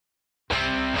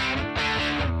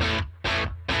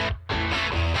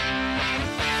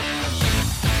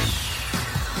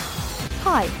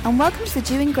Hi, and welcome to the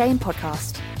Dewing Grain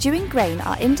podcast. Dewing Grain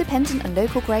are independent and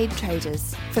local grain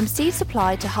traders. From seed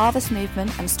supply to harvest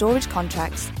movement and storage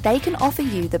contracts, they can offer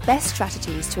you the best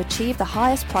strategies to achieve the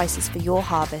highest prices for your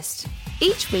harvest.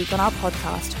 Each week on our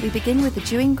podcast, we begin with the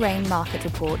Dewing Grain Market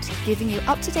Report, giving you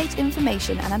up-to-date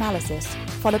information and analysis,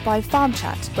 followed by Farm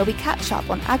Chat, where we catch up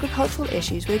on agricultural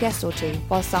issues with a guest or two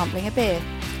while sampling a beer.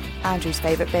 Andrew's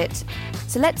favourite bit.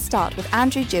 So let's start with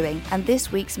Andrew Dewing and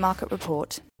this week's Market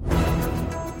Report.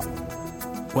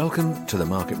 Welcome to the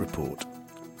Market Report.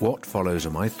 What follows are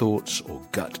my thoughts or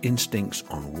gut instincts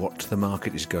on what the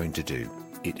market is going to do.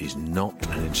 It is not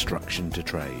an instruction to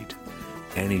trade.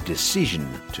 Any decision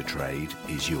to trade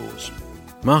is yours.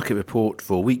 Market Report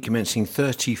for week commencing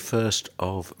 31st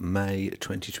of May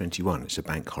 2021. It's a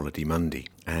bank holiday Monday.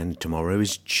 And tomorrow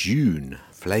is June,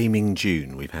 flaming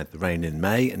June. We've had the rain in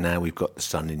May and now we've got the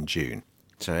sun in June.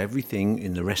 So everything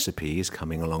in the recipe is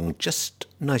coming along just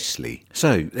nicely.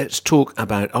 So let's talk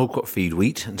about old crop feed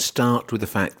wheat and start with the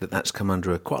fact that that's come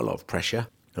under quite a lot of pressure.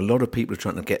 A lot of people are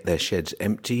trying to get their sheds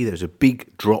empty. There's a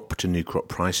big drop to new crop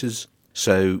prices.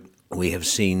 So we have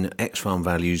seen ex-farm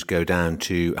values go down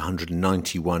to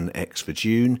 191x for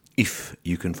June, if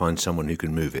you can find someone who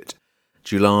can move it.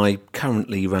 July,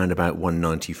 currently around about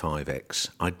 195x.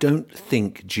 I don't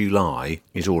think July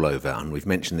is all over, and we've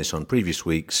mentioned this on previous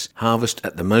weeks. Harvest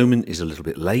at the moment is a little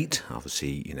bit late.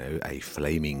 Obviously, a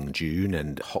flaming June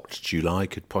and hot July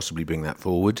could possibly bring that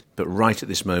forward. But right at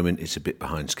this moment, it's a bit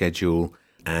behind schedule,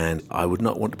 and I would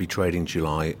not want to be trading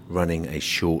July running a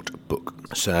short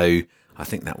book. So I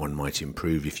think that one might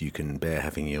improve if you can bear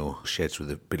having your sheds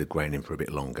with a bit of grain in for a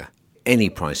bit longer.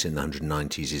 Any price in the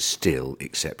 190s is still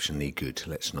exceptionally good.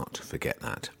 Let's not forget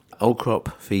that. Old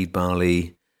crop, feed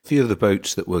barley, a few of the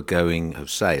boats that were going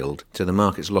have sailed, so the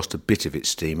market's lost a bit of its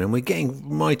steam, and we're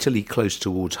getting mightily close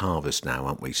towards harvest now,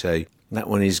 aren't we? So that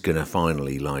one is going to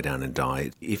finally lie down and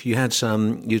die. If you had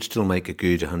some, you'd still make a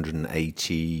good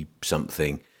 180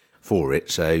 something for it.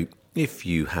 So if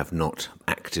you have not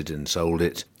acted and sold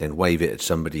it, then wave it at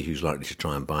somebody who's likely to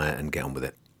try and buy it and get on with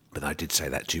it. But I did say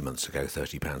that 2 months ago,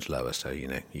 £30 lower, so,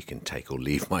 you can take or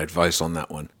leave my advice on that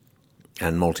one.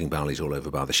 And malting barley's all over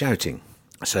by the shouting.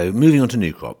 So moving on to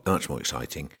new crop, much more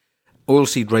exciting.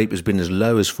 Oilseed rape has been as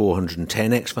low as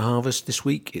 410x for harvest this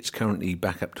week. It's currently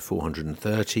back up to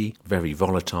 430, very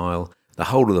volatile. The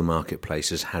whole of the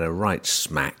marketplace has had a right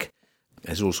smack.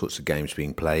 There's all sorts of games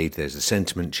being played. There's the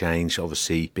sentiment change,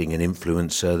 obviously being an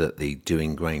influencer that the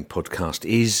Dewing Grain podcast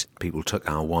is. People took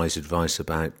our wise advice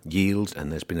about yield,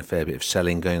 and there's been a fair bit of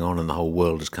selling going on, and the whole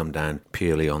world has come down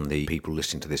purely on the people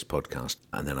listening to this podcast.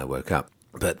 And then I woke up.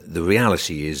 But the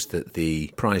reality is that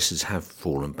the prices have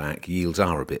fallen back, yields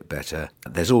are a bit better.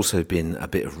 There's also been a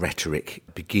bit of rhetoric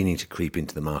beginning to creep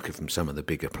into the market from some of the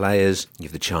bigger players. You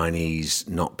have the Chinese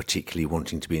not particularly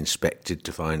wanting to be inspected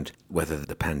to find whether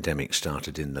the pandemic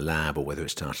started in the lab or whether it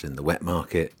started in the wet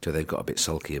market. So they've got a bit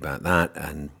sulky about that.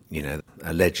 And,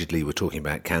 allegedly we're talking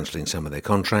about cancelling some of their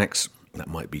contracts. That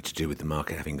might be to do with the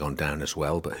market having gone down as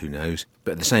well, but who knows.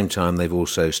 But at the same time, they've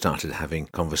also started having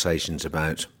conversations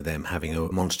about them having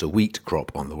a monster wheat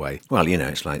crop on the way. Well,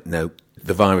 it's like, no,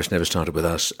 the virus never started with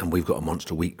us and we've got a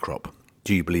monster wheat crop.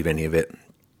 Do you believe any of it?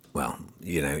 Well,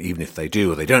 even if they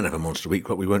do or they don't have a monster wheat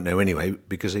crop, we won't know anyway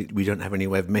because we don't have any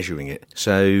way of measuring it.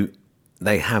 So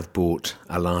they have bought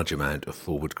a large amount of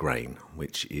forward grain,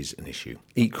 which is an issue.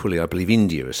 Equally, I believe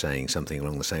India are saying something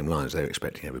along the same lines. They're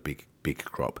expecting to have a big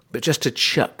crop. But just to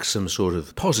chuck some sort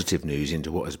of positive news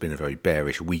into what has been a very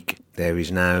bearish week, there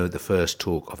is now the first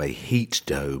talk of a heat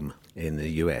dome in the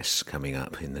US coming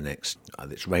up in the next...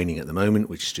 it's raining at the moment,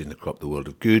 which is doing the crop the world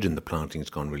of good, and the planting's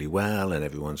gone really well, and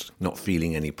everyone's not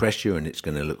feeling any pressure, and it's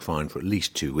going to look fine for at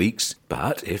least 2 weeks.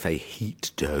 But if a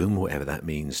heat dome, whatever that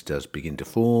means, does begin to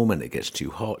form and it gets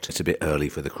too hot, it's a bit early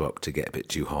for the crop to get a bit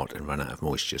too hot and run out of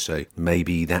moisture. So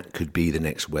maybe that could be the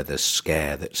next weather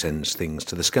scare that sends things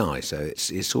to the sky. So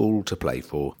it's all to play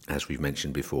for, as we've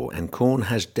mentioned before. And corn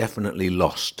has definitely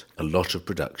lost a lot of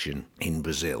production in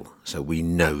Brazil. So we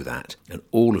know that. And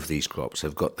all of these crops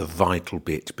have got the vital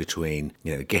bit between,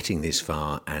 getting this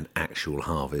far and actual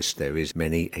harvest. There is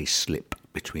many a slip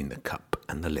between the cup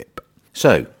and the lip.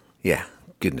 So,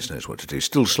 goodness knows what to do.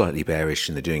 Still slightly bearish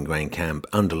in the Dewing Grain camp.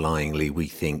 Underlyingly, we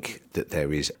think that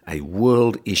there is a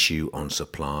world issue on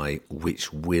supply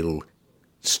which will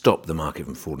stop the market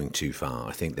from falling too far.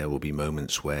 I think there will be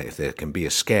moments where if there can be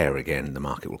a scare again, the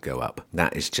market will go up.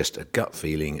 That is just a gut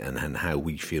feeling and how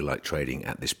we feel like trading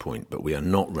at this point. But we are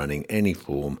not running any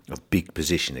form of big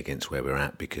position against where we're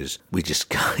at because we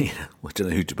just we don't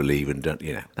know who to believe and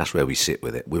that's where we sit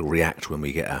with it. We'll react when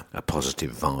we get a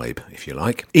positive vibe, if you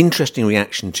like. Interesting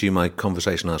reaction to my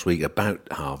conversation last week about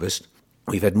harvest.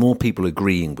 We've had more people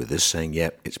agreeing with us, saying,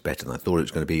 yep, it's better than I thought it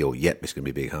was going to be, or yep, it's going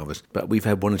to be a big harvest. But we've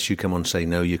had one or two come on and say,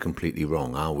 no, you're completely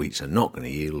wrong. Our wheats are not going to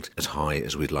yield as high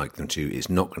as we'd like them to. It's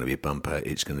not going to be a bumper.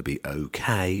 It's going to be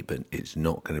okay, but it's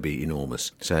not going to be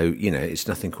enormous. So, it's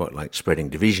nothing quite like spreading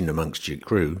division amongst your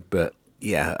crew, but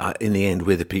yeah, in the end,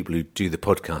 we're the people who do the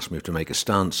podcast and we have to make a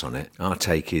stance on it. Our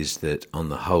take is that on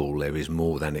the whole, there is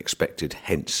more than expected,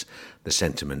 hence the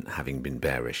sentiment having been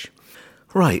bearish.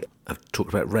 Right, I've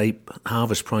talked about rape,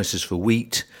 harvest prices for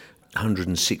wheat,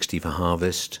 160 for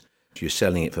harvest. If you're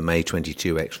selling it for May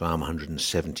 22, ex-farm,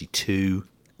 172.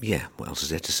 Yeah, what else is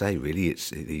there to say, really?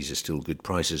 These are still good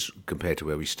prices compared to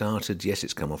where we started. Yes,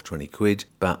 it's come off 20 quid,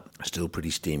 but still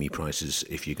pretty steamy prices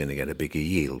if you're going to get a bigger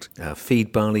yield.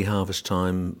 Feed barley harvest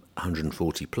time,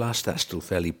 140 plus. That's still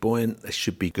fairly buoyant. There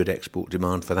should be good export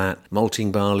demand for that.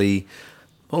 Malting barley,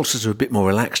 maltsters are a bit more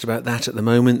relaxed about that at the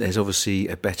moment. There's obviously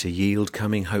a better yield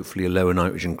coming, hopefully a lower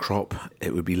nitrogen crop.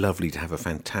 It would be lovely to have a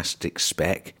fantastic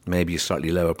spec, maybe a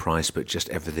slightly lower price, but just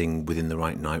everything within the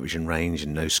right nitrogen range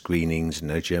and no screenings and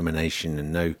no germination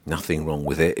and nothing wrong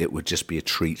with it. It would just be a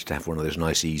treat to have one of those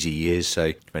nice easy years. So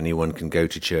if anyone can go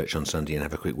to church on Sunday and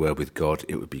have a quick word with God,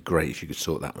 it would be great if you could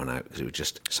sort that one out because it would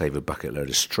just save a bucket load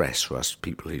of stress for us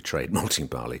people who trade malting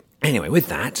barley. Anyway, with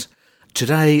that,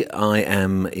 today I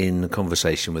am in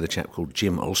conversation with a chap called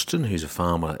Jim Alston, who's a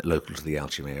farmer local to the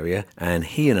Aylsham area, and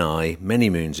he and I, many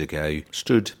moons ago,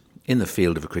 stood in the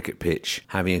field of a cricket pitch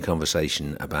having a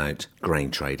conversation about grain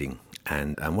trading.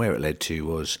 And where it led to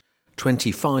was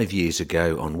 25 years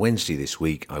ago on Wednesday this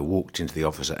week, I walked into the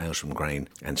office at Aylsham Grain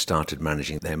and started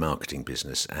managing their marketing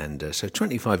business. And so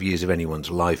 25 years of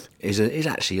anyone's life is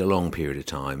actually a long period of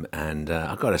time. And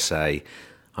I've got to say,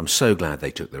 I'm so glad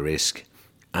they took the risk.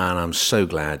 And I'm so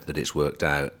glad that it's worked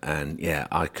out. And yeah,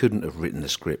 I couldn't have written the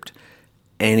script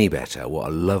any better. What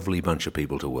a lovely bunch of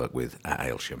people to work with at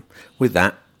Aylsham. With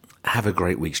that, have a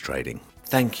great week's trading.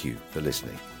 Thank you for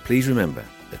listening. Please remember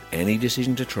that any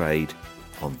decision to trade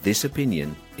on this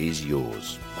opinion is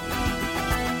yours.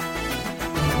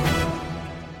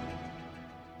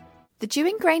 The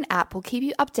Dewing Grain app will keep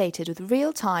you updated with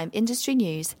real-time industry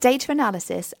news, data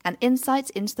analysis, and insights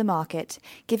into the market,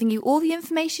 giving you all the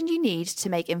information you need to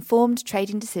make informed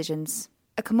trading decisions.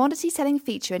 A commodity selling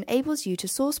feature enables you to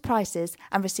source prices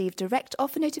and receive direct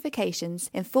offer notifications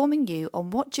informing you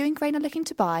on what Dewing Grain are looking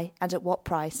to buy and at what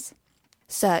price.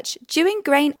 Search Dewing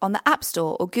Grain on the App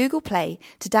Store or Google Play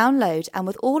to download, and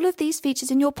with all of these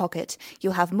features in your pocket,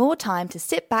 you'll have more time to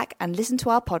sit back and listen to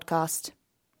our podcast.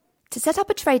 To set up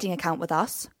a trading account with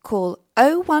us, call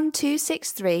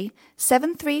 01263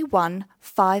 731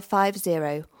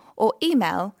 550 or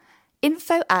email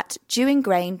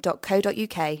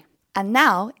info@dewinggrain.co.uk. And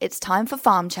now it's time for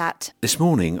Farm Chat. This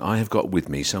morning I have got with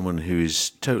me someone who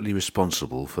is totally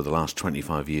responsible for the last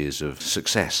 25 years of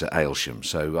success at Aylsham.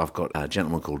 So I've got a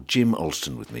gentleman called Jim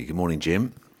Alston with me. Good morning,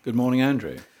 Jim. Good morning,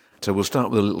 Andrew. So we'll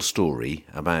start with a little story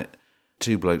about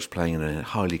two blokes playing in a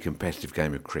highly competitive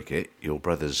game of cricket, your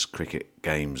brother's cricket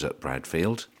games at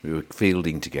Bradfield. We were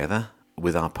fielding together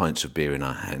with our pints of beer in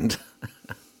our hand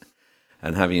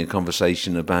and having a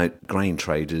conversation about grain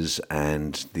traders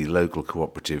and the local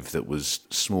cooperative that was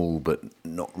small but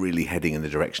not really heading in the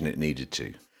direction it needed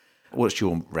to. What's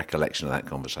your recollection of that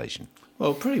conversation?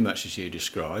 Well, pretty much as you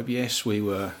describe. Yes, we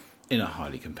were in a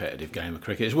highly competitive game of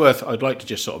cricket. I'd like to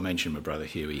just sort of mention my brother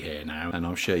Huey here now, and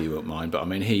I'm sure you won't mind, but I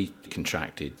mean, he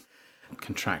contracted,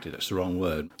 that's the wrong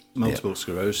word, multiple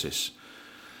sclerosis.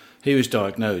 He was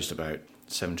diagnosed about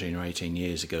 17 or 18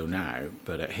 years ago now,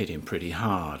 but it hit him pretty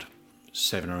hard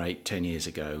 7 or 8, 10 years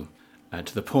ago,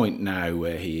 to the point now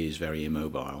where he is very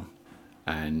immobile,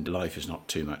 and life is not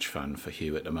too much fun for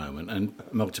Hugh at the moment. And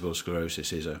multiple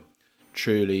sclerosis is a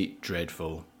truly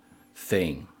dreadful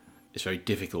thing. It's very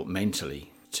difficult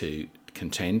mentally to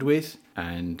contend with,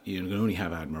 and you can only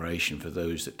have admiration for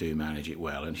those that do manage it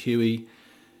well. And Huey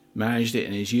managed it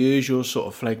in his usual sort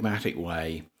of phlegmatic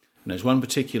way. And there's one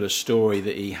particular story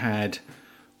that he had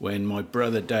when my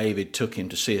brother David took him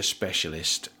to see a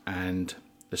specialist, and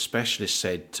the specialist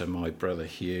said to my brother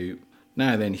Hugh,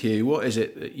 "Now then, Hugh, what is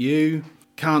it that you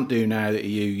can't do now that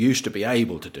you used to be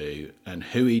able to do?" And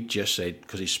Huey just said,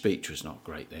 because his speech was not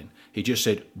great then, he just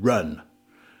said, "Run."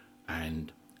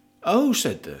 And, "Oh,"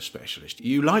 said the specialist,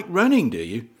 "you like running, do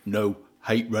you?" "No,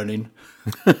 hate running,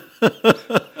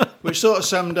 which sort of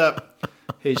summed up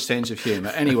his sense of humour.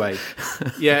 Anyway,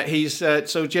 yeah, he's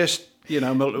so just,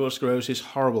 multiple sclerosis,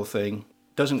 horrible thing,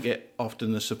 doesn't get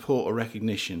often the support or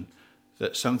recognition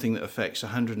that something that affects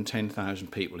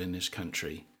 110,000 people in this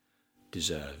country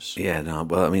deserves. Yeah, no,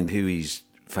 well, I mean, Huey's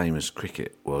famous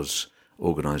cricket was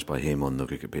organised by him on the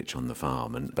cricket pitch on the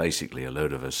farm, and basically a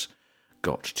load of us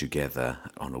got together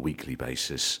on a weekly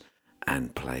basis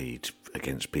and played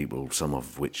against people, some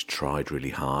of which tried really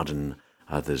hard, and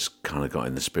others kind of got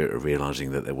in the spirit of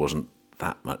realising that there wasn't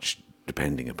that much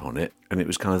depending upon it. And it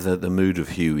was kind of the mood of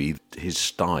Huey, his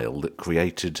style, that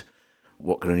created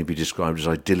what can only be described as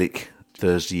idyllic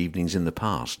Thursday evenings in the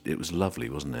past. It was lovely,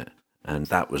 wasn't it? And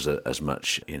that was as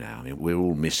much, we're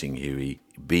all missing Huey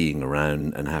being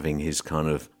around and having his kind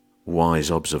of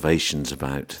wise observations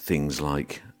about things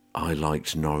like, I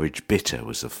liked Norwich Bitter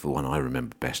was the one I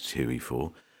remember best Huey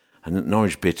for. And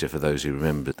Norwich Bitter, for those who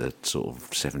remember the sort of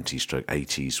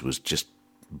 70s/80s, was just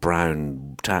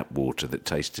brown tap water that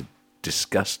tasted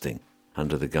disgusting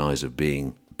under the guise of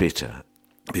being bitter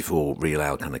before Real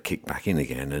Ale kind of kicked back in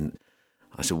again. And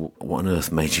I said, well, what on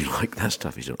earth made you like that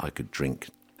stuff? He said, I could drink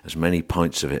as many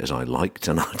pints of it as I liked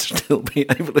and I'd still be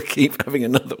able to keep having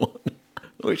another one,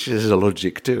 which is a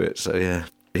logic to it. So, yeah.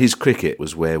 His cricket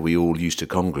was where we all used to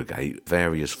congregate,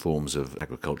 various forms of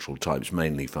agricultural types,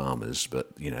 mainly farmers,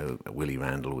 but, Willie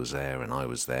Randall was there and I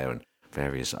was there and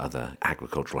various other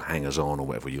agricultural hangers-on or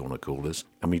whatever you want to call us.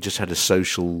 And we just had a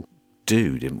social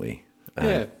do, didn't we?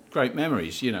 Yeah, great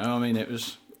memories, it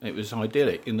was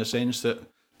idyllic in the sense that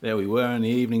there we were in the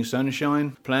evening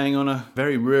sunshine, playing on a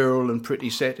very rural and pretty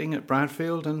setting at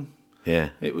Bradfield, and yeah,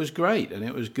 it was great, and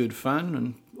it was good fun,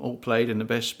 and all played in the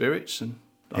best spirits, and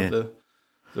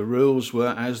the rules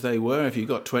were as they were. If you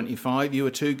got 25, you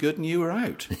were too good and you were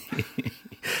out.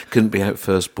 Couldn't be out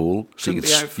first ball, so you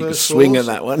could swing at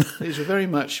that one. These were very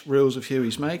much rules of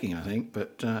Huey's making, I think,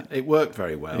 but it worked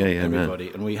very well, everybody,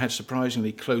 and we had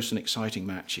surprisingly close and exciting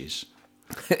matches.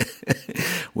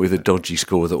 With a dodgy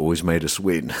score that always made us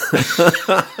win.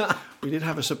 We did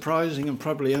have a surprising and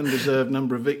probably undeserved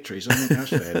number of victories, I think that's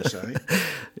fair to say.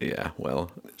 Yeah,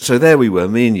 well, so there we were,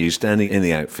 me and you standing in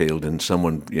the outfield and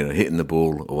someone, hitting the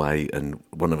ball away, and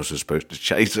one of us was supposed to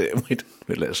chase it, and we'd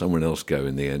let someone else go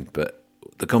in the end. But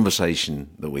the conversation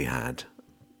that we had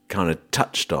kind of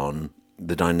touched on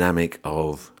the dynamic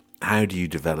of how do you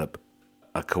develop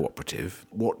a cooperative?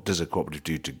 What does a cooperative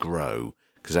do to grow?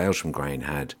 Because Aylsham Grain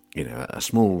had, a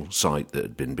small site that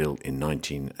had been built in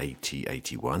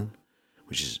 1980-81,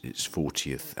 which is its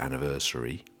 40th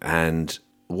anniversary. And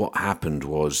what happened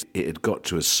was it had got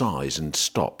to a size and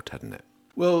stopped, hadn't it?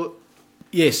 Well,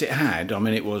 yes, it had.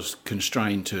 It was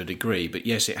constrained to a degree, but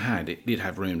yes, it had. It did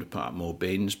have room to put up more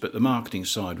bins, but the marketing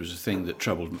side was a thing that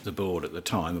troubled the board at the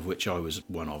time, of which I was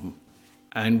one of them.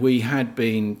 And we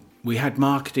had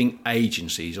marketing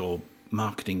agencies or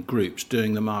marketing groups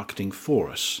doing the marketing for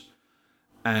us,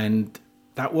 and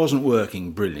that wasn't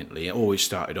working brilliantly. It always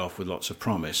started off with lots of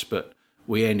promise, but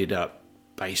we ended up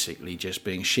basically just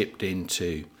being shipped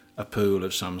into a pool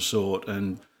of some sort,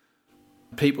 and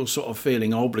people sort of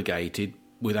feeling obligated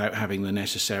without having the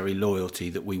necessary loyalty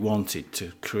that we wanted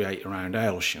to create around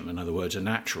Aylsham. In other words, a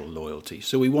natural loyalty.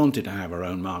 So we wanted to have our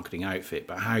own marketing outfit,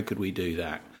 but how could we do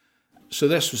that? So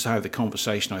this was how the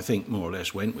conversation, I think, more or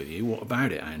less went with you. What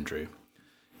about it, Andrew?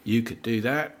 You could do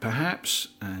that, perhaps,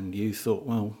 and you thought,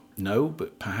 well, no,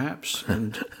 but perhaps,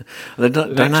 and the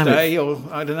next day, or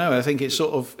I don't know, I think it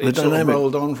sort of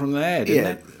rolled on from there,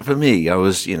 didn't it? For me, I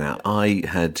was,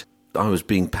 I was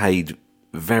being paid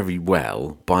very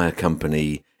well by a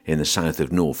company in the south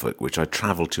of Norfolk, which I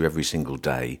travelled to every single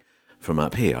day from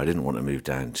up here. I didn't want to move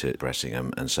down to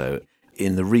Bressingham, and so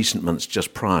in the recent months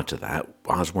just prior to that,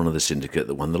 I was one of the syndicate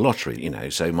that won the lottery,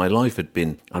 so my life I'd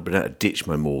been able to ditch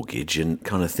my mortgage, and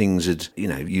kind of things had,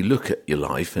 you look at your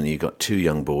life and you've got two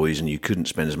young boys and you couldn't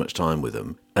spend as much time with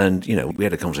them. And, we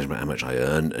had a conversation about how much I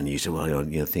earned, and you said, well,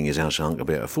 the thing is, I aren't going to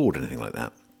be able to afford anything like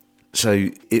that. So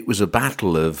it was a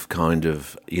battle of kind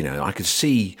of, I could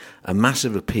see a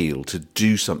massive appeal to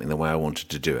do something the way I wanted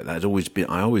to do it. That had always been,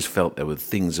 I always felt there were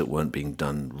things that weren't being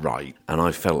done right, and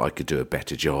I felt I could do a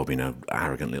better job,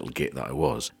 arrogant little git that I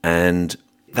was. And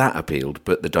that appealed,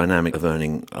 but the dynamic of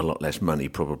earning a lot less money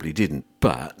probably didn't.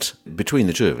 But between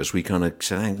the two of us, we kind of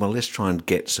said, well, let's try and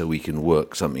get so we can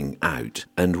work something out.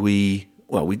 And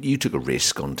you took a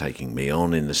risk on taking me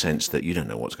on, in the sense that you don't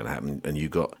know what's going to happen, and you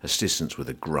got assistance with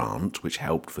a grant, which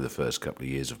helped for the first couple of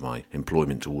years of my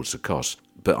employment towards the cost.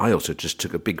 But I also just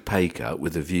took a big pay cut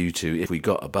with a view to, if we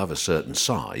got above a certain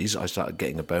size, I started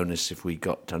getting a bonus if we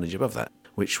got tonnage above that,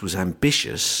 which was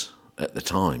ambitious, at the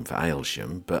time for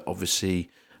Aylsham, but obviously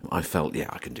I felt,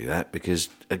 I can do that because,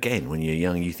 again, when you're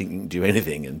young, you think you can do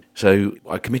anything. And so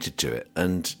I committed to it.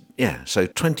 And so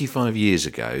 25 years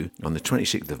ago, on the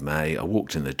 26th of May, I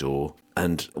walked in the door.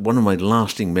 And one of my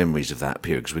lasting memories of that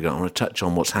period, because I want to touch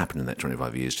on what's happened in that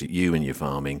 25 years to you and your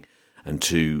farming and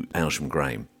to Aylsham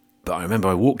Grain. But I remember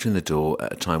I walked in the door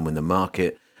at a time when the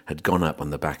market had gone up on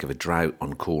the back of a drought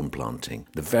on corn planting.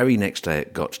 The very next day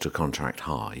it got to a contract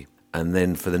high. And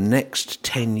then for the next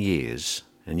 10 years...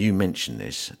 And you mentioned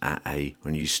this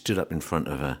when you stood up in front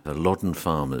of a Loddon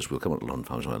Farmers, we'll come on to Loddon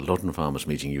Farmers, a Loddon Farmers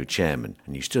meeting, you were chairman,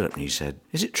 and you stood up and you said,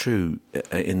 is it true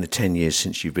in the 10 years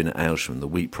since you've been at Aylsham, the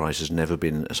wheat price has never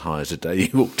been as high as the day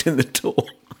you walked in the door?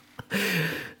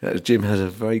 Jim has a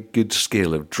very good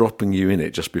skill of dropping you in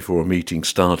it just before a meeting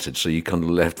started, so you kind of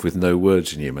left with no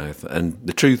words in your mouth. And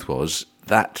the truth was,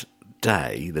 that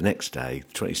day, the next day,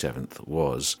 the 27th,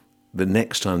 was the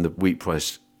next time the wheat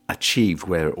price achieved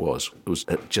where it was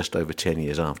at just over 10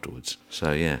 years afterwards. So,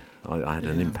 I had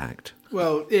an impact.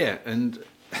 Well, and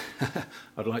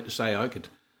I'd like to say I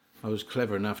was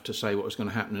clever enough to say what was going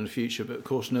to happen in the future, but of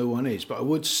course no one is. But I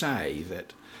would say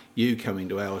that you coming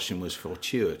to Aylsham was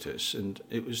fortuitous, and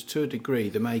it was to a degree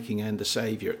the making and the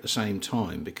saviour at the same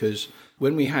time, because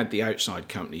when we had the outside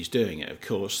companies doing it, of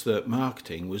course, the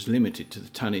marketing was limited to the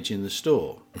tonnage in the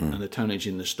store. And the tonnage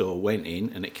in the store went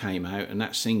in and it came out, and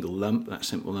that simple lump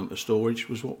of storage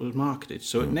was what was marketed.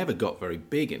 So it never got very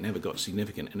big, it never got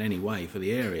significant in any way for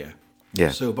the area.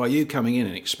 Yeah. So by you coming in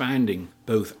and expanding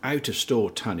both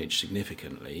out-of-store tonnage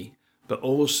significantly, but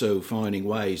also finding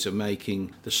ways of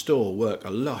making the store work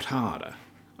a lot harder,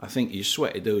 I think you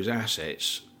sweated those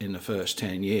assets in the first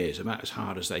 10 years about as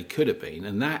hard as they could have been,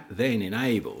 and that then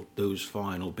enabled those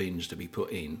final bins to be put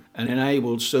in and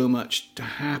enabled so much to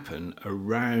happen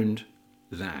around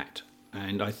that.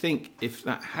 And I think if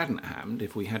that hadn't happened,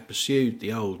 if we had pursued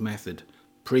the old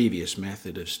previous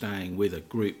method of staying with a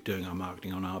group doing our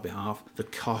marketing on our behalf, the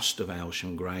cost of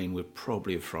Aylsham Grain would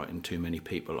probably have frightened too many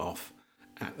people off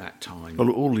at that time. Well,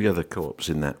 all the other co-ops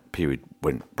in that period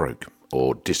went broke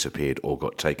or disappeared or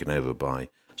got taken over by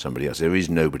somebody else. There is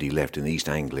nobody left in East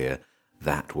Anglia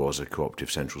that was a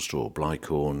cooperative central store.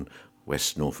 Blycorn,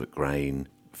 West Norfolk Grain,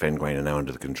 Fen Grain are now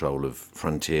under the control of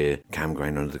Frontier, Cam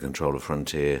Grain under the control of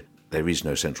Frontier. There is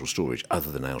no central storage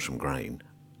other than Aylsham Grain.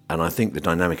 And I think the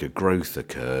dynamic of growth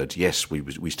occurred. Yes,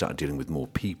 we started dealing with more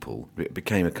people. It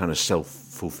became a kind of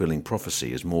self-fulfilling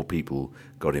prophecy. As more people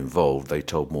got involved, they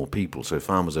told more people. So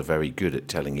farmers are very good at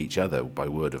telling each other by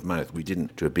word of mouth. We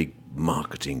didn't do a big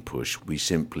marketing push. We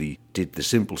simply did the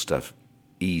simple stuff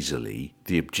easily.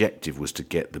 The objective was to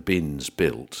get the bins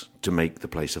built to make the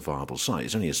place a viable site.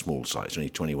 It's only a small site. It's only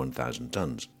 21,000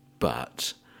 tonnes.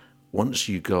 But once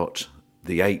you got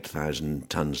the 8,000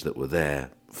 tonnes that were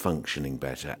there functioning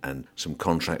better and some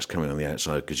contracts coming on the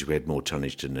outside because you had more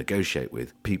tonnage to negotiate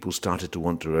with, people started to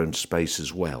want their own space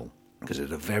as well, because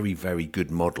it's a very, very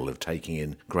good model of taking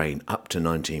in grain up to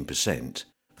 19%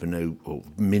 for no or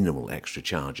minimal extra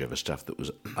charge over stuff that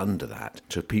was under that,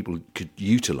 so people could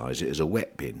utilise it as a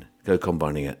wet bin. Go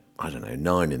combining at,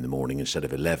 9 in the morning instead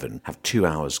of 11, have 2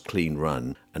 hours clean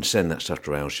run and send that stuff to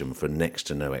Aylsham for next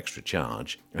to no extra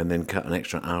charge, and then cut an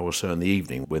extra hour or so in the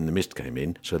evening when the mist came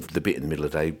in, so the bit in the middle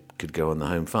of the day could go on the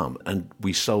home farm. And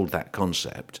we sold that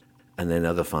concept, and then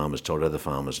other farmers told other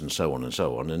farmers, and so on and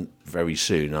so on, and very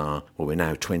soon we're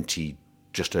now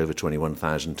just over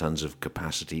 21,000 tonnes of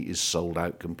capacity is sold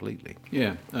out completely.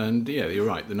 Yeah, and you're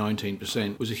right, the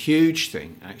 19% was a huge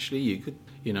thing, actually. You could,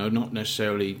 not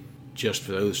necessarily just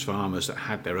for those farmers that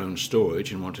had their own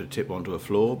storage and wanted to tip onto a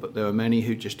floor, but there were many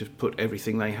who just have put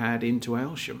everything they had into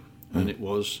Aylsham, and it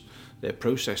was their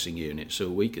processing unit, so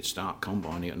we could start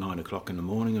combining at 9 o'clock in the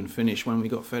morning and finish when we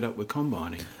got fed up with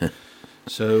combining.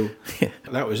 So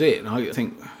that was it, and I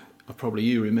think probably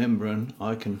you remember, and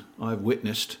I've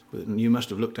witnessed, and you must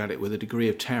have looked at it with a degree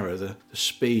of terror, the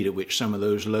speed at which some of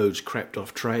those loads crept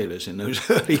off trailers in those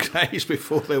early days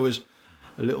before there was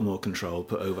a little more control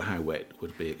put over how wet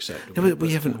would be acceptable. No,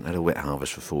 we haven't had a wet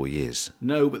harvest for 4 years.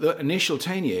 No, but the initial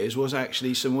 10 years was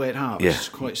actually some wet harvests,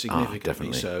 quite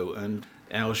significantly so, and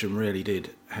Aylsham really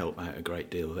did help out a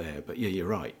great deal there. But you're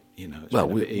right. It's been a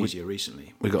bit easier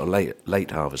recently. We got a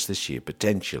late harvest this year.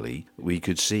 Potentially, we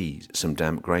could see some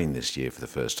damp grain this year for the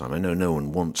first time. I know no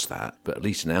one wants that, but at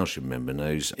least an Aylsham member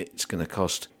knows it's going to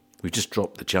cost. We've just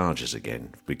dropped the charges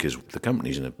again because the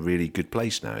company's in a really good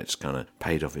place now. It's kind of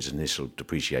paid off its initial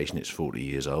depreciation. It's 40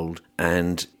 years old,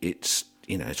 and it's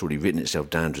already written itself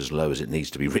down to as low as it needs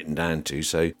to be written down to.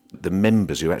 So the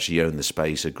members who actually own the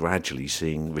space are gradually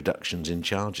seeing reductions in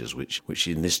charges, which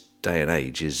in this day and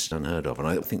age is unheard of. And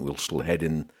I think we'll still head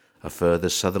in a further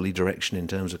southerly direction in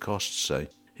terms of costs. So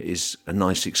it is a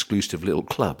nice exclusive little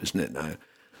club, isn't it now?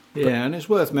 Yeah, and it's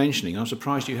worth mentioning, I'm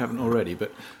surprised you haven't already,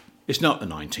 but it's not the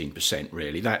 19%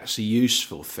 really. That's a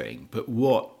useful thing. But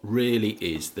what really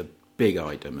is the big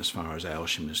item as far as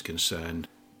Aylsham is concerned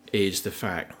is the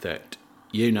fact that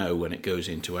when it goes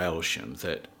into Aylsham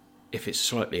that if it's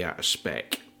slightly out of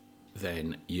spec,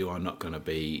 then you are not going to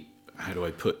be, how do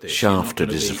I put this?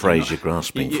 Shafted is the phrase you're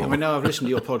grasping for. I know I've listened to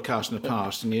your podcast in the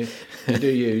past, and you do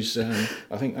use,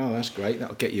 I think, that's great,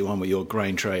 that'll get you on with your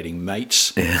grain trading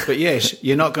mates. Yeah. But yes,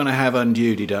 you're not going to have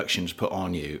undue deductions put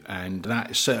on you, and that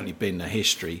has certainly been the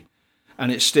history,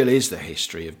 and it still is the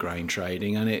history of grain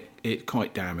trading, and it's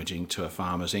quite damaging to a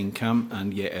farmer's income.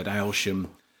 And yet at Aylsham,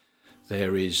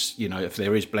 there is, if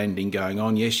there is blending going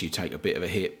on, yes, you take a bit of a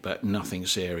hit, but nothing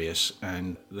serious.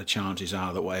 And the chances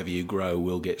are that whatever you grow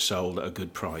will get sold at a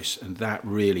good price. And that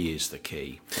really is the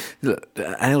key. Look,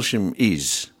 Aylsham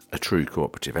is a true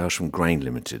cooperative. Aylsham Grain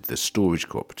Limited, the storage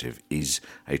cooperative, is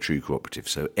a true cooperative.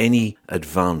 So any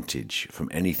advantage from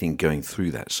anything going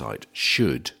through that site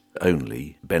should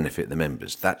only benefit the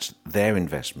members. That's their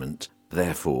investment.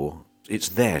 Therefore, it's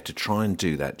there to try and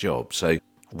do that job. So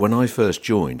when I first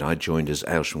joined, I joined as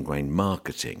Aylsham Grain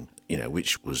Marketing,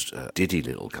 which was a diddy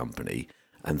little company,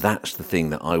 and that's the thing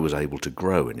that I was able to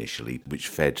grow initially, which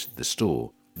fed the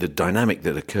store. The dynamic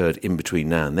that occurred in between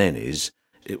now and then is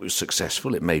it was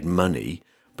successful, it made money,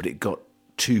 but it got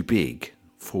too big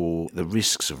for the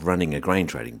risks of running a grain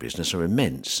trading business are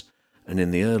immense. And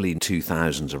in the early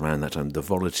 2000s, around that time, the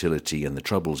volatility and the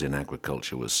troubles in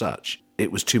agriculture was such,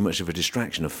 it was too much of a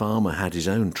distraction. A farmer had his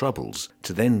own troubles.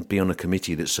 To then be on a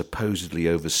committee that's supposedly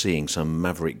overseeing some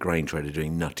maverick grain trader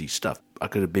doing nutty stuff, I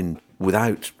could have been,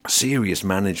 without serious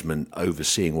management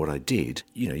overseeing what I did,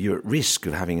 you're at risk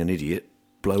of having an idiot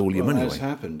blow all your money away. That's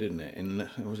happened, didn't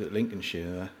it? Was it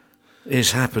Lincolnshire?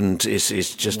 It's happened. It's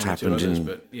just happened.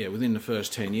 But within the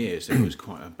first 10 years, there was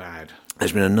quite a bad.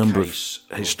 There's been a number of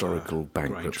historical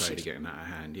bankruptcies. Grain trader getting out of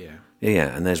hand,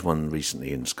 Yeah, and there's one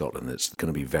recently in Scotland that's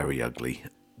going to be very ugly.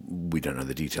 We don't know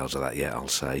the details of that yet, I'll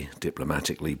say,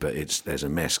 diplomatically, but there's a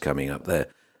mess coming up there.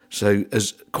 So,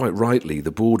 as quite rightly, the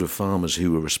board of farmers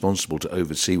who were responsible to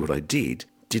oversee what I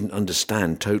didn't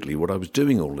understand totally what I was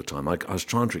doing all the time. I was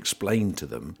trying to explain to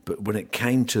them, but when it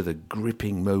came to the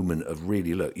gripping moment of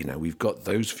really, look, we've got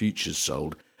those futures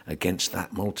sold against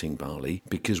that malting barley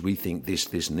because we think this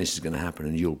and this is going to happen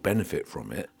and you'll benefit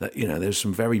from it. That there's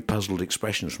some very puzzled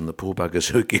expressions from the poor buggers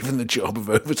who are given the job of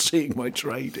overseeing my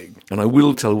trading. And I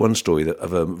will tell one story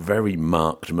of a very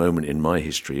marked moment in my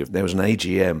history. There was an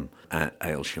AGM at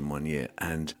Aylsham one year,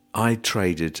 and I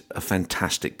traded a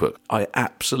fantastic book. I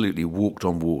absolutely walked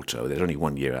on water. There's only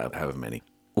 1 year out of however many.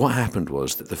 What happened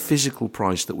was that the physical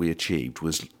price that we achieved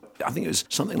was, I think it was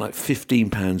something like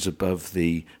 £15 above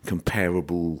the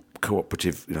comparable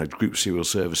cooperative, group cereal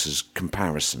services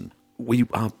comparison.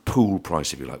 Our pool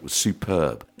price, if you like, was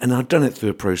superb. And I'd done it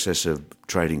through a process of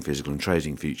trading physical and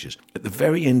trading futures. At the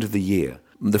very end of the year,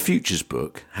 the futures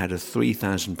book had a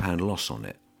 £3,000 loss on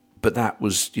it. But that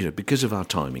was, because of our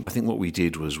timing. I think what we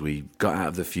did was we got out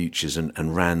of the futures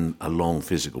and ran a long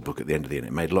physical book at the end of the year,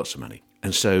 and it made lots of money.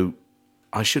 And so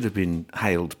I should have been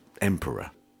hailed emperor.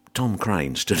 Tom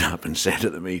Crane stood up and said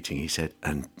at the meeting, he said,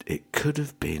 and it could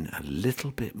have been a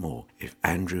little bit more if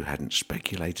Andrew hadn't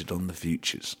speculated on the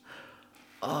futures.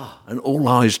 And all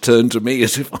eyes turned to me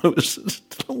as if I was,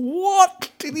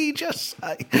 what did he just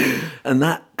say? And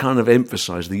that kind of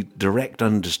emphasised the direct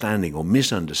understanding or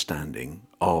misunderstanding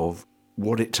of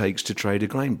what it takes to trade a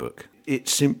grain book. It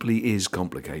simply is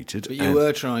complicated. But you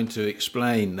were trying to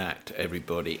explain that to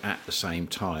everybody at the same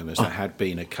time as there had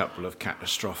been a couple of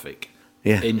catastrophic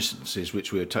instances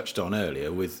which we had touched on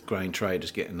earlier with grain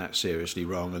traders getting that seriously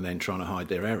wrong and then trying to hide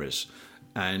their errors.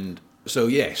 And so,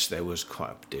 yes, there was quite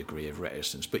a degree of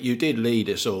reticence, but you did lead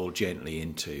us all gently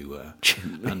into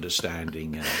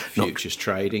understanding futures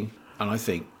trading, and I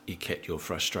think you kept your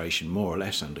frustration more or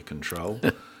less under control.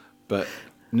 But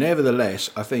nevertheless,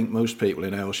 I think most people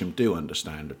in Aylsham do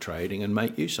understand the trading and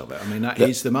make use of it. I mean, that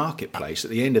is the marketplace.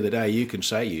 At the end of the day, you can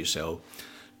say you sell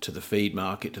to the feed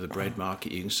market, to the bread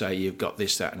market, you can say you've got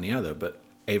this, that and the other, but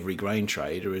every grain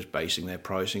trader is basing their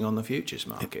pricing on the futures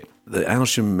market. The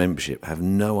Aylsham membership have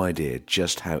no idea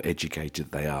just how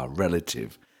educated they are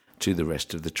relative to the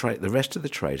rest of the trade. The rest of the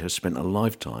trade has spent a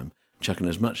lifetime chucking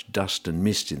as much dust and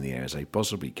mist in the air as they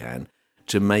possibly can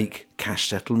to make cash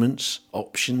settlements,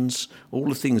 options, all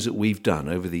the things that we've done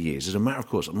over the years. As a matter of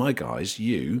course, my guys,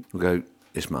 you will go,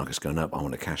 this market's going up, I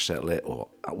want to cash settle it, or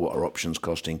what are options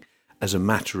costing? As a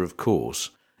matter of course,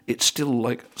 it's still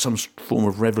like some form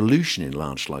of revolution in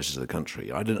large slices of the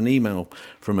country. I had an email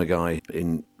from a guy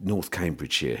in North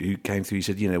Cambridgeshire who came through. He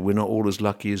said, we're not all as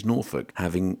lucky as Norfolk,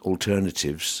 having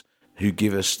alternatives who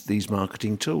give us these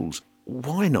marketing tools.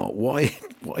 Why not? Why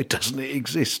doesn't it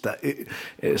exist? It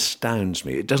astounds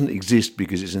me. It doesn't exist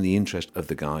because it's in the interest of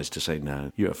the guys to say,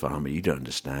 no, you're a farmer, you don't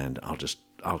understand,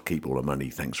 I'll keep all the money,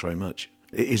 thanks very much.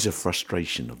 It is a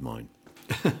frustration of mine.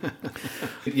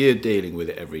 You're dealing with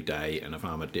it every day, and a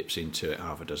farmer dips into it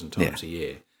half a dozen times a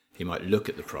year. He might look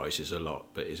at the prices a lot,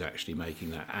 but is actually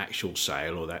making that actual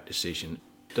sale or that decision.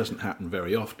 It doesn't happen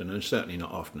very often, and certainly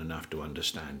not often enough to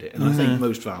understand it. And I think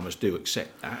most farmers do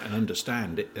accept that and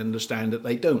understand that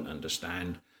they don't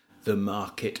understand the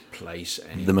marketplace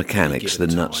anymore. The mechanics, the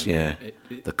nuts,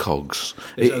 the cogs.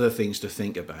 There's other things to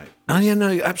think about. Oh, yeah,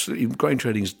 no, absolutely. Grain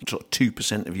trading is sort of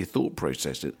 2% of your thought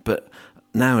process. But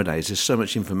nowadays, there's so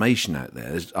much information out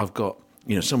there. I've got,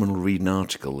 someone will read an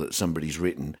article that somebody's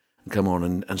written and come on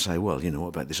and say, well, what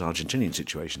about this Argentinian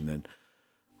situation then?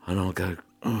 And I'll go,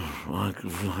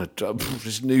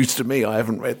 it's news to me, I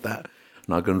haven't read that.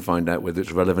 And I'll go and find out whether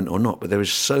it's relevant or not. But there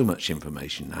is so much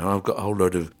information now. I've got a whole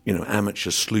load of,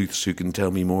 amateur sleuths who can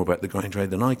tell me more about the grain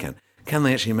trade than I can. Can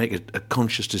they actually make a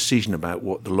conscious decision about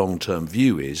what the long-term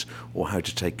view is or how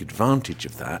to take advantage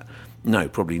of that? No,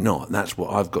 probably not. And that's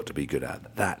what I've got to be good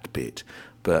at, that bit.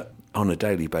 But on a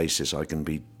daily basis, I can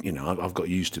be, I've got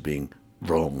used to being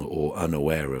wrong or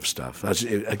unaware of stuff.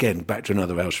 Again, back to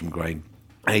another Aylsham Grain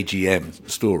AGM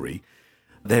story.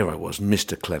 There I was,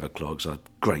 Mr. Clever Clogs, a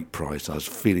great price, I was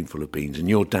feeling full of beans, and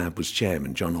your dad was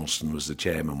chairman, John Alston was the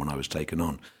chairman when I was taken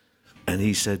on. And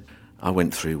he said, I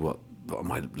went through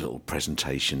my little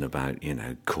presentation about,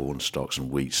 corn stocks and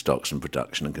wheat stocks and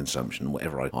production and consumption and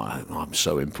whatever. I'm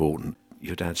so important.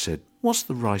 Your dad said, what's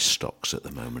the rice stocks at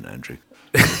the moment, Andrew?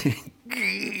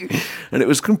 And it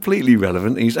was completely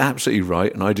relevant. He's absolutely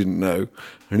right, and I didn't know.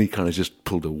 And he kind of just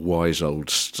pulled a wise old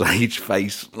sage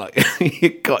face, like, "You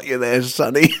got you there,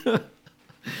 sonny."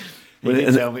 He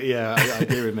did tell me, I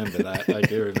do remember that.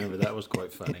 That was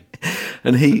quite funny.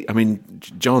 And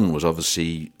John was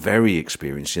obviously very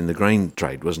experienced in the grain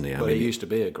trade, wasn't he? He used to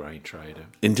be a grain trader.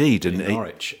 Indeed. In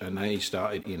Norwich. And he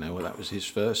started, that was his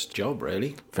first job,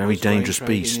 really. Very dangerous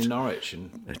beast. In Norwich.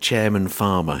 A chairman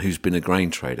farmer who's been a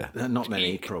grain trader. Not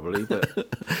many, probably, but,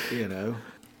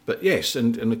 But yes,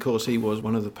 and of course he was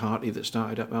one of the party that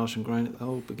started up Aylsham Grain at the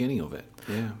whole beginning of it.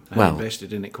 Yeah. And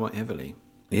invested in it quite heavily.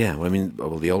 Yeah,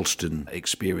 the Alston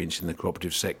experience in the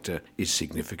cooperative sector is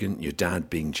significant. Your dad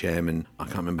being chairman, I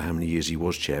can't remember how many years he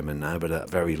was chairman now, but a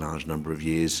very large number of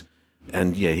years.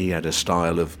 And he had a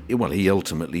style of, he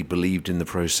ultimately believed in the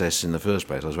process in the first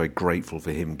place. I was very grateful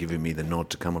for him giving me the nod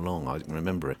to come along. I can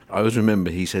remember it. I always remember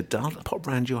he said, I'll pop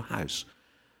round your house.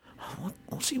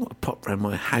 What's he want to pop round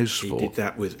my house for? He did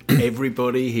that with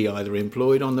everybody he either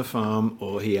employed on the farm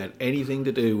or he had anything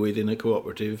to do with in a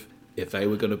cooperative. If they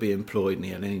were going to be employed and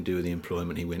he had anything to do with the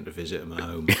employment, he went to visit them at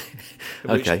home.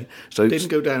 Okay, so didn't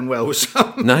go down well with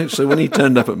some. No, so when he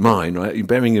turned up at mine, right,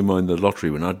 bearing in mind the lottery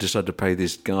when I decided to pay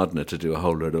this gardener to do a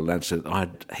whole load of land, so I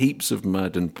had heaps of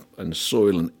mud and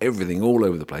soil and everything all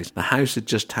over the place. The house had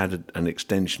just had an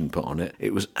extension put on it.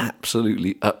 It was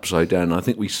absolutely upside down. I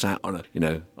think we sat on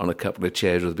a couple of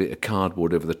chairs with a bit of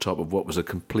cardboard over the top of what was a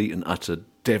complete and utter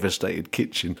devastated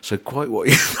kitchen. So quite what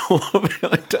he thought of it,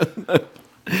 I don't know.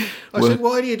 I said,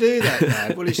 why do you do that,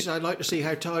 Dad? Well, he said, I'd like to see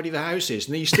how tidy the house is.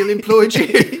 And he still employed you.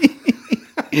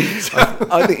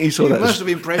 I think he saw that. He must have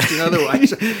impressed in other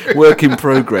ways. Work in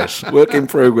progress,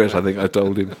 I think I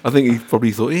told him. I think he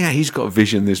probably thought, he's got a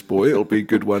vision, this boy. It'll be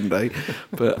good one day.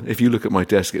 But if you look at my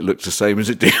desk, it looks the same as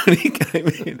it did when he came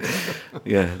in.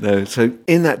 Yeah, no. So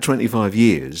in that 25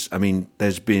 years,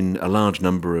 there's been a large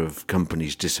number of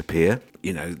companies disappear.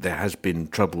 There has been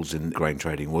troubles in the grain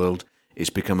trading world. It's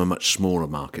become a much smaller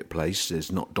marketplace.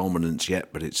 There's not dominance yet,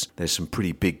 but there's some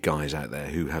pretty big guys out there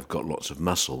who have got lots of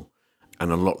muscle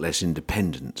and a lot less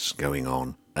independence going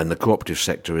on. And the cooperative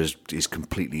sector is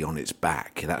completely on its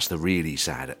back. That's the really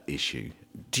sad issue.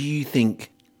 Do you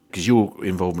think, because your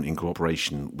involvement in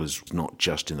cooperation was not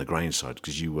just in the grain side,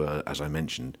 because you were, as I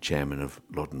mentioned, chairman of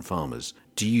Loddon Farmers,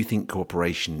 do you think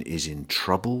cooperation is in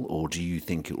trouble, or do you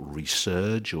think it will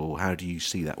resurge, or how do you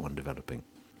see that one developing?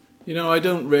 I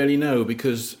don't really know,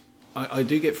 because I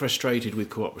do get frustrated with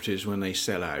cooperatives when they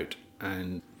sell out,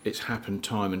 and it's happened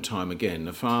time and time again.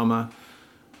 The farmer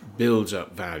builds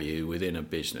up value within a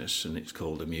business, and it's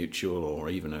called a mutual or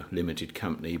even a limited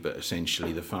company, but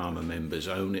essentially the farmer members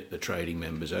own it, the trading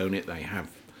members own it, they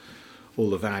have all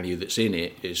the value that's in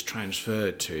it is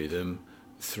transferred to them.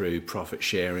 through profit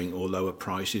sharing or lower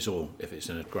prices, or if it's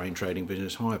in a grain trading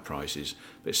business, higher prices.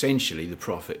 But essentially the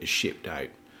profit is shipped out.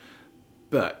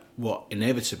 But what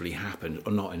inevitably happened,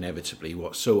 or not inevitably,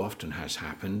 what so often has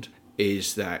happened,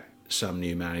 is that some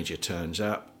new manager turns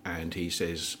up and he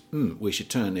says, we should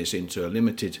turn this into a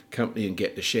limited company and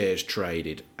get the shares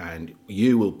traded, and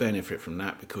you will benefit from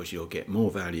that because you'll get more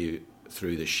value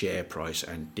through the share price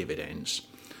and dividends.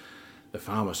 The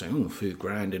farmer saying,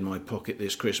 £2,000 in my pocket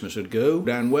this Christmas would go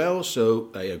down well, so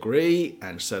they agree,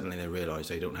 and suddenly they realise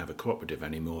they don't have a cooperative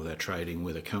anymore. They're trading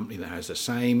with a company that has the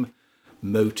same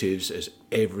motives as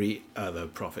every other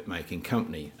profit-making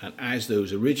company. And as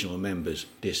those original members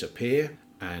disappear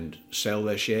and sell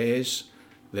their shares,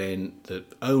 then the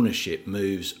ownership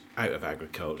moves out of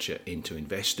agriculture into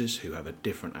investors who have a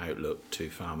different outlook to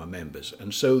farmer members.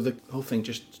 And so the whole thing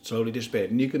just slowly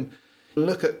disappeared. And you can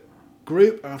look at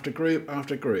group after group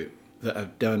after group that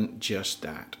have done just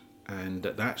that. And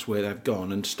that's where they've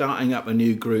gone. And starting up a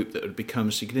new group that would become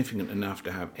significant enough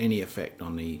to have any effect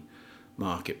on the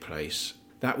marketplace,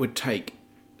 that would take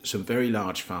some very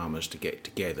large farmers to get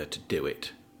together to do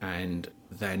it. And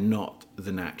they're not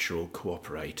the natural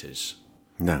cooperators.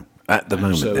 No, at the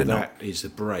moment so they're that not. is the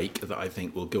break that I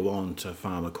think will go on to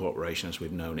farmer cooperation as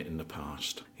we've known it in the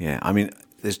past. Yeah, I mean,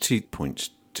 there's 2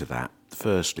 points to that.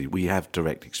 Firstly, we have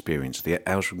direct experience. The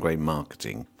Aylsham Grain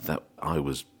marketing that I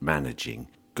was managing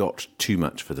got too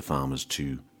much for the farmers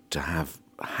to have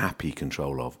happy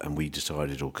control of, and we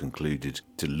decided or concluded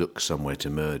to look somewhere to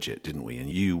merge it, didn't we?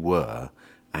 And you were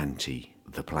anti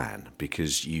the plan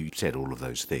because you said all of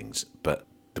those things, but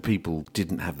the people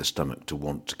didn't have the stomach to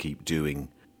want to keep doing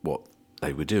what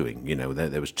they were doing. You know,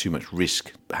 there was too much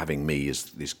risk having me as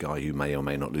this guy who may or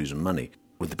may not lose some money.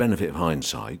 With the benefit of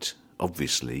hindsight,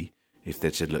 obviously, if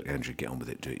they'd said, look, Andrew, get on with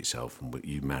it, do it yourself, and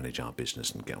you manage our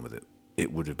business and get on with it,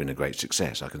 it would have been a great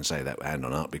success. I can say that hand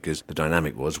on heart because the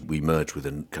dynamic was we merged with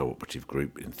a cooperative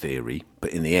group in theory,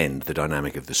 but in the end, the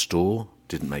dynamic of the store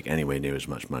didn't make anywhere near as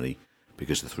much money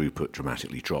because the throughput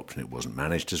dramatically dropped and it wasn't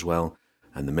managed as well,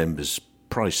 and the members'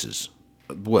 prices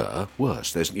were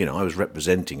worse. I was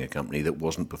representing a company that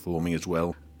wasn't performing as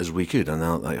well as we could, and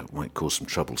now that might cause some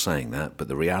trouble saying that, but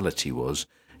the reality was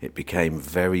it became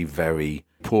very, very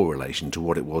poor relation to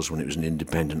what it was when it was an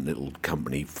independent little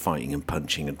company fighting and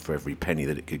punching and for every penny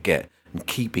that it could get and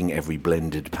keeping every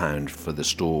blended pound for the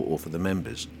store or for the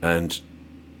members. And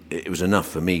it was enough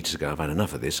for me to go, I've had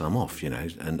enough of this, I'm off,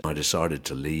 and I decided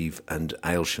to leave, and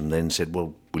Aylsham then said,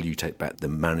 well, will you take back the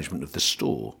management of the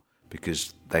store?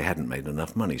 Because they hadn't made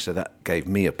enough money. So that gave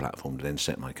me a platform to then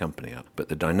set my company up. But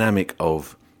the dynamic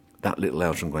of that little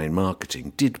Aylsham Grain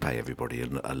marketing did pay everybody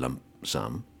a lump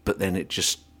sum, but then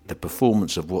the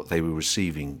performance of what they were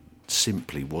receiving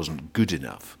simply wasn't good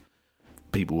enough.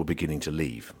 People were beginning to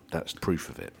leave. That's proof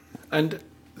of it. And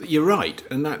you're right,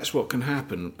 and that's what can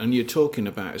happen. And you're talking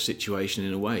about a situation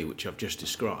in a way which I've just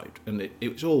described. And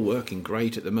it's all working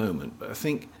great at the moment, but I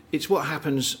think it's what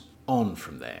happens on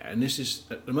from there. And this is,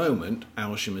 at the moment,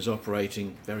 Aylsham is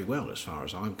operating very well as far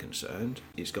as I'm concerned.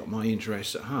 It's got my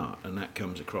interests at heart, and that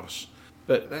comes across.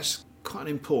 But that's quite an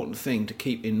important thing to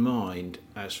keep in mind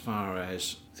as far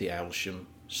as the Aylsham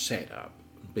setup,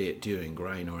 be it Dewing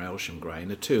Grain or Aylsham Grain,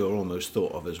 the two are almost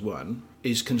thought of as one,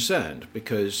 is concerned,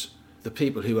 because the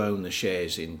people who own the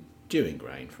shares in Dewing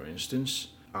Grain, for instance,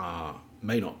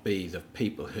 may not be the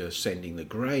people who are sending the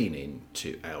grain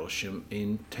into Aylsham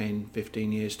in 10,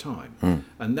 15 years' time.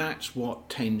 And that's what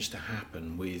tends to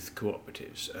happen with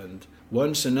cooperatives. And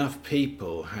once enough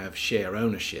people have share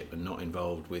ownership and not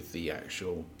involved with the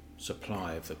actual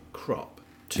supply of the crop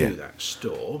to that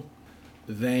store,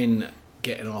 then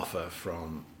get an offer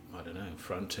from,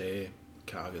 Frontier,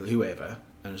 Cargill, whoever,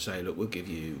 and say, look, we'll give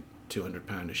you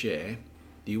 £200 a share.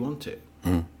 Do you want it?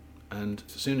 And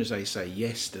as soon as they say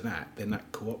yes to that, then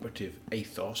that cooperative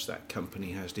ethos, that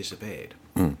company has disappeared.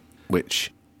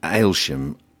 Which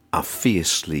Aylsham are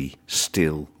fiercely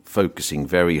still focusing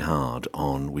very hard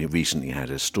on. We recently had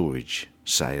a storage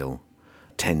sale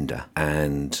tender,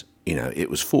 and it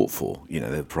was fought for.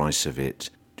 The price of it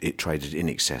traded in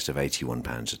excess of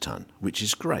 £81 a tonne, which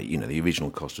is great. The original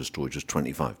cost of storage was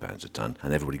 £25 a tonne,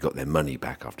 and everybody got their money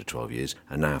back after 12 years.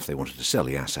 And now if they wanted to sell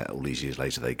the asset all these years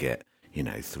later, they get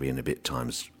 3 and a bit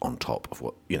times on top of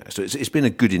what, so it's been a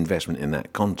good investment in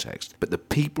that context. But the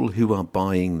people who are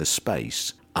buying the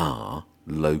space are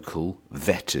local,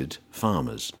 vetted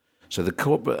farmers. So the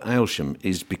corporate Aylsham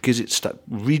is, because it's stuck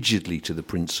rigidly to the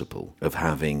principle of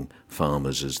having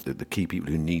farmers as the key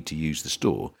people who need to use the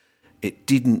store, it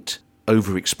didn't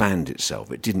overexpand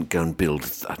itself. It didn't go and build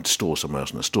a store somewhere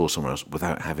else and a store somewhere else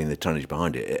without having the tonnage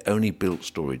behind it. It only built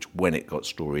storage when it got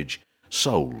storage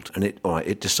sold. And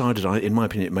it decided, in my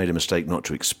opinion, it made a mistake not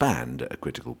to expand at a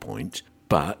critical point,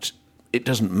 but it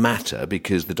doesn't matter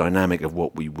because the dynamic of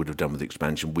what we would have done with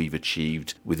expansion we've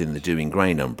achieved within the Doing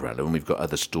Grain umbrella, and we've got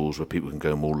other stores where people can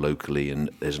go more locally and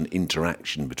there's an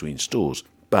interaction between stores.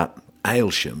 But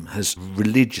Aylsham has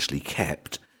religiously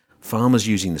kept farmers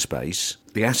using the space.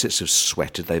 The assets have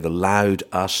sweated. They've allowed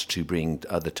us to bring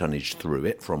other tonnage through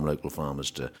it from local farmers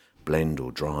to blend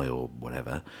or dry or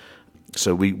whatever.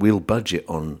 So we'll budget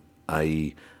on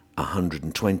a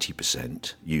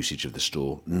 120% usage of the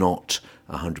store, not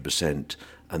 100%,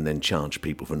 and then charge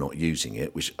people for not using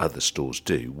it, which other stores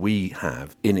do. We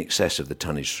have in excess of the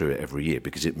tonnage through it every year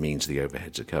because it means the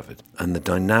overheads are covered. And the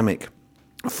dynamic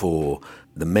for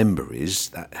the member is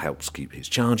that helps keep his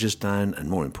charges down, and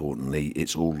more importantly,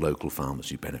 it's all local farmers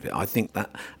who benefit. I think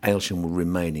that Aylsham will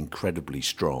remain incredibly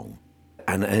strong.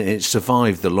 And it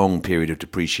survived the long period of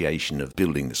depreciation of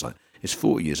building the site. It's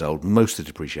 40 years old, most of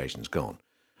the depreciation's gone.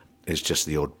 It's just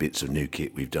the odd bits of new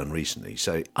kit we've done recently.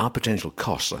 So our potential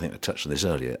costs, I think I touched on this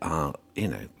earlier, are,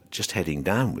 just heading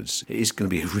downwards. It is going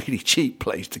to be a really cheap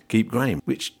place to keep grain,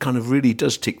 which kind of really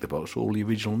does tick the box for all the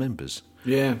original members.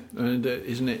 Yeah, and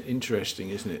isn't it interesting,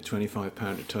 isn't it?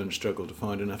 £25 a tonne struggle to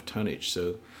find enough tonnage.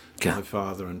 So my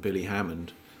father and Billy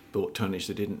Hammond bought tonnage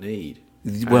they didn't need.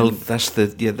 Well, that's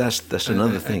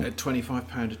another thing. At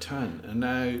 £25 a tonne, and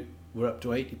now we're up to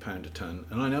 £80 a tonne.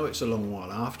 And I know it's a long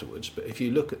while afterwards, but if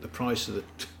you look at the price of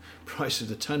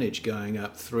the tonnage going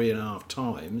up 3.5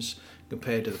 times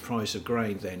compared to the price of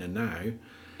grain then and now,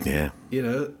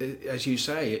 as you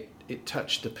say, it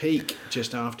touched the peak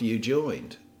just after you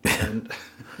joined. And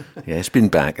yeah, it's been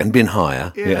back and been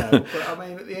higher. But I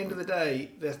mean, at the end of the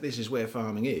day, this is where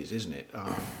farming is, isn't it?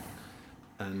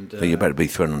 And you're about to be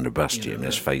thrown under a bus, Jim.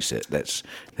 Let's face it.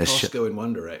 Costs go in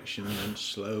one direction, and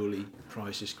slowly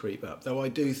prices creep up. Though I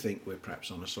do think we're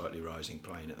perhaps on a slightly rising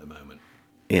plane at the moment.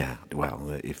 Yeah,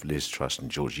 well, if Liz Truss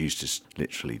and George Eustace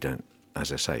literally don't,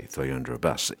 as I say, throw you under a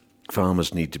bus.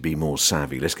 Farmers need to be more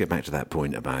savvy. Let's get back to that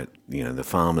point about, the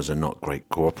farmers are not great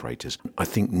cooperators. I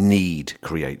think need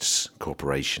creates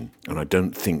cooperation. And I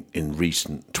don't think in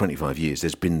recent 25 years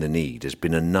there's been the need. There's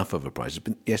been enough of a price.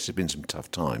 There's been some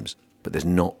tough times, but there's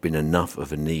not been enough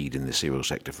of a need in the cereal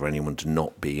sector for anyone to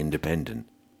not be independent.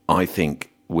 I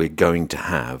think we're going to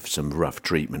have some rough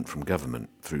treatment from government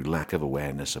through lack of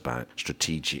awareness about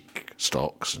strategic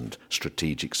stocks and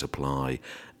strategic supply.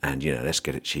 And, let's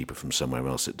get it cheaper from somewhere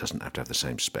else that doesn't have to have the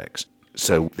same specs.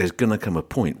 So there's going to come a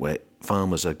point where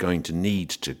farmers are going to need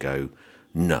to go,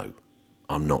 no,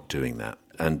 I'm not doing that.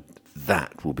 And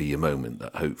that will be a moment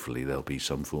that hopefully there'll be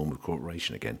some form of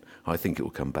cooperation again. I think it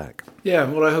will come back. Yeah,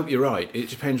 well, I hope you're right. It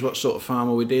depends what sort of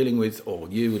farmer we're dealing with, or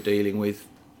you were dealing with,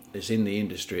 is in the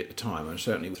industry at the time, and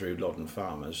certainly through Loddon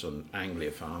Farmers and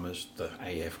Anglia Farmers, the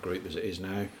AF group as it is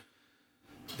now.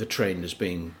 The trend has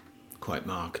been quite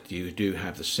marked. You do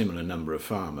have the similar number of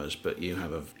farmers, but you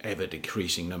have an ever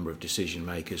decreasing number of decision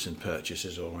makers and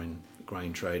purchasers or in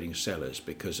grain trading sellers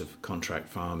because of contract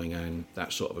farming and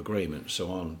that sort of agreement. So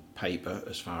on paper,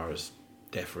 as far as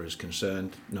DEFRA is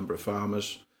concerned, number of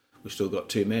farmers, we've still got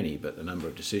too many, but the number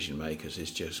of decision makers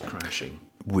is just crashing.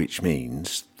 Which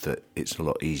means that it's a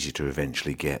lot easier to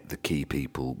eventually get the key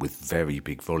people with very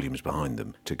big volumes behind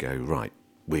them to go, right,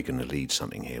 we're going to lead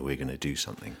something here, we're going to do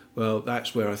something. Well,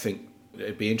 that's where I think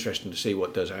it'd be interesting to see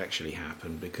what does actually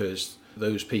happen, because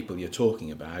those people you're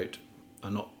talking about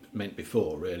are not meant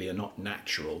before, really, are not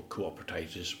natural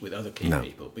cooperators with other key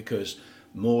people, because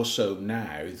more so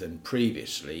now than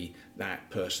previously, that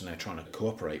person they're trying to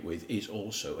cooperate with is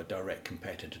also a direct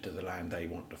competitor to the land they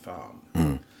want to farm.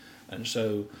 And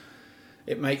so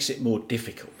it makes it more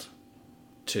difficult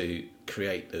to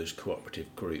create those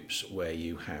cooperative groups where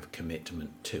you have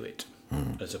commitment to it,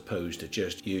 as opposed to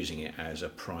just using it as a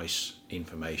price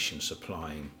information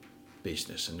supplying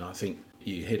business. And I think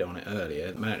you hit on it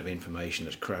earlier, the amount of information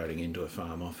that's crowding into a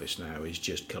farm office now is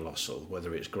just colossal,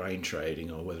 whether it's grain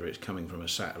trading or whether it's coming from a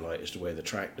satellite as to where the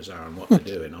tractors are and what they're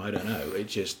doing. I don't know. It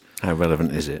just... How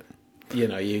relevant is it?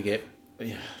 You get...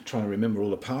 trying to remember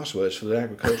all the passwords for the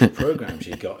agricultural programs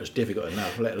you got is difficult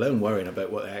enough, let alone worrying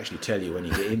about what they actually tell you when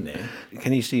you get in there.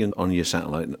 Can you see on your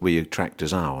satellite where your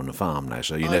tractors are on the farm now?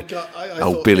 So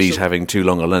I Billy's having too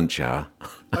long a lunch hour.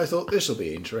 I thought this will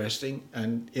be interesting,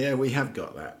 and yeah, we have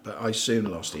got that, but I soon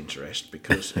lost interest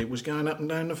because it was going up and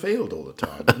down the field all the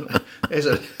time.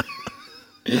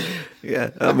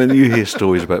 Yeah, I mean, you hear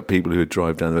stories about people who would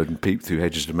drive down the road and peep through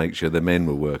hedges to make sure their men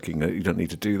were working. You don't need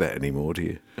to do that anymore, do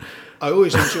you? I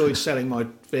always enjoyed selling my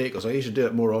vehicles. I used to do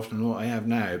it more often than what I have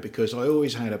now, because I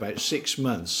always had about 6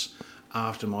 months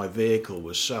after my vehicle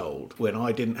was sold when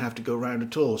I didn't have to go around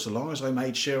at all, so long as I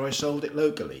made sure I sold it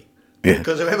locally. Yeah.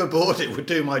 Because whoever bought it would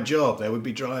do my job. They would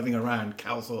be driving around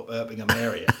Calthorpe, Erpingham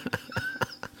area.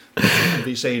 To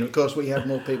be seen. Of course, we had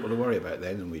more people to worry about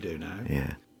then than we do now.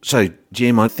 Yeah. So,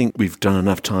 Jim, I think we've done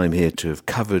enough time here to have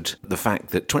covered the fact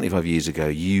that 25 years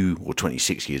ago, or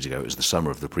 26 years ago, it was the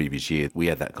summer of the previous year, we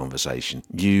had that conversation.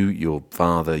 You, your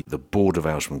father, the board of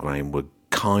Aylsham Grain were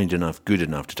kind enough, good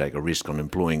enough to take a risk on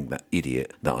employing that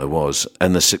idiot that I was.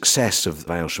 And the success of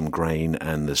Aylsham Grain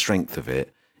and the strength of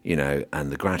it,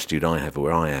 and the gratitude I have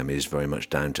where I am is very much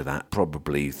down to that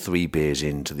probably 3 beers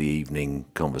into the evening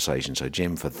conversation. So,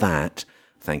 Jim, for that,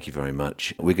 thank you very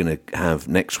much. We're going to have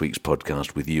next week's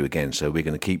podcast with you again, so we're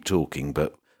going to keep talking.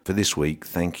 But for this week,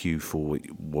 thank you for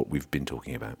what we've been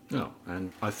talking about. Oh,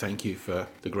 and I thank you for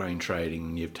the grain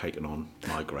trading you've taken on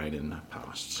my grain in the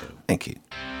past. So thank you.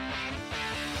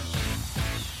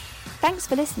 Thanks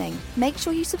for listening. Make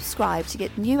sure you subscribe to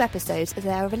get new episodes as they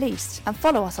are released, and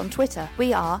follow us on Twitter.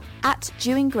 We are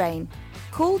 @DewingGrain.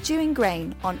 Call Dewing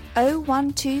Grain on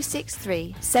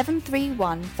 01263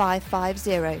 731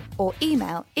 550 or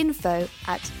email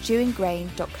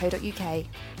info@dewinggrain.co.uk.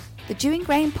 The Dewing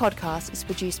Grain podcast is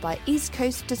produced by East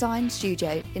Coast Design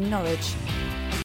Studio in Norwich.